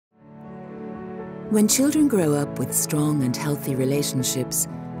When children grow up with strong and healthy relationships,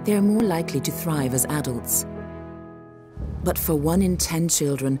 they are more likely to thrive as adults. But for 1 in 10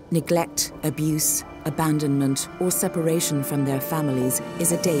 children, neglect, abuse, abandonment, or separation from their families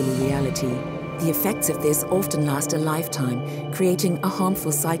is a daily reality. The effects of this often last a lifetime, creating a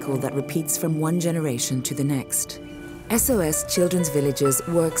harmful cycle that repeats from one generation to the next. SOS Children's Villages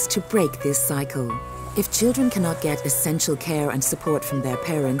works to break this cycle. If children cannot get essential care and support from their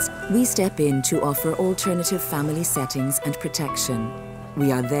parents, we step in to offer alternative family settings and protection.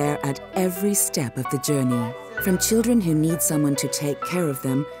 We are there at every step of the journey, from children who need someone to take care of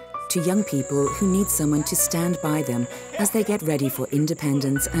them, to young people who need someone to stand by them as they get ready for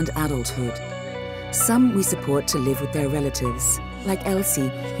independence and adulthood. Some we support to live with their relatives, like Elsie,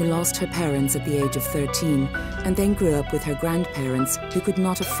 who lost her parents at the age of 13 and then grew up with her grandparents who could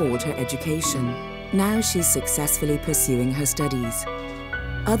not afford her education. Now she's successfully pursuing her studies.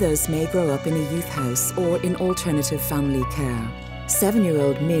 Others may grow up in a youth house or in alternative family care.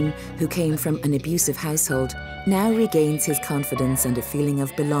 7-year-old Min, who came from an abusive household, now regains his confidence and a feeling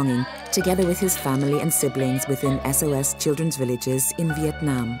of belonging, together with his family and siblings within SOS Children's Villages in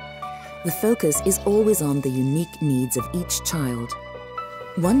Vietnam. The focus is always on the unique needs of each child.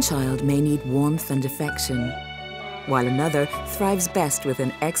 One child may need warmth and affection, while another thrives best with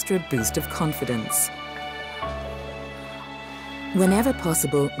an extra boost of confidence. Whenever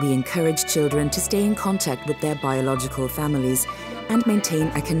possible, we encourage children to stay in contact with their biological families and maintain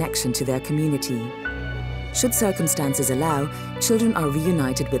a connection to their community. Should circumstances allow, children are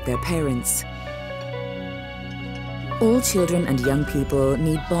reunited with their parents. All children and young people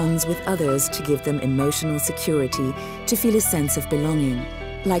need bonds with others to give them emotional security, to feel a sense of belonging.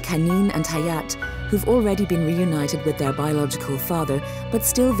 Like Hanin and Hayat, who've already been reunited with their biological father, but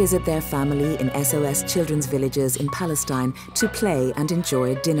still visit their family in SOS Children's Villages in Palestine to play and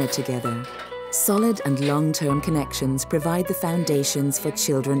enjoy dinner together. Solid and long-term connections provide the foundations for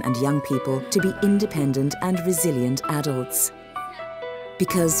children and young people to be independent and resilient adults.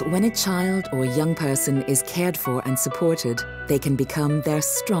 Because when a child or young person is cared for and supported, they can become their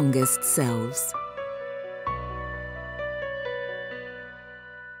strongest selves.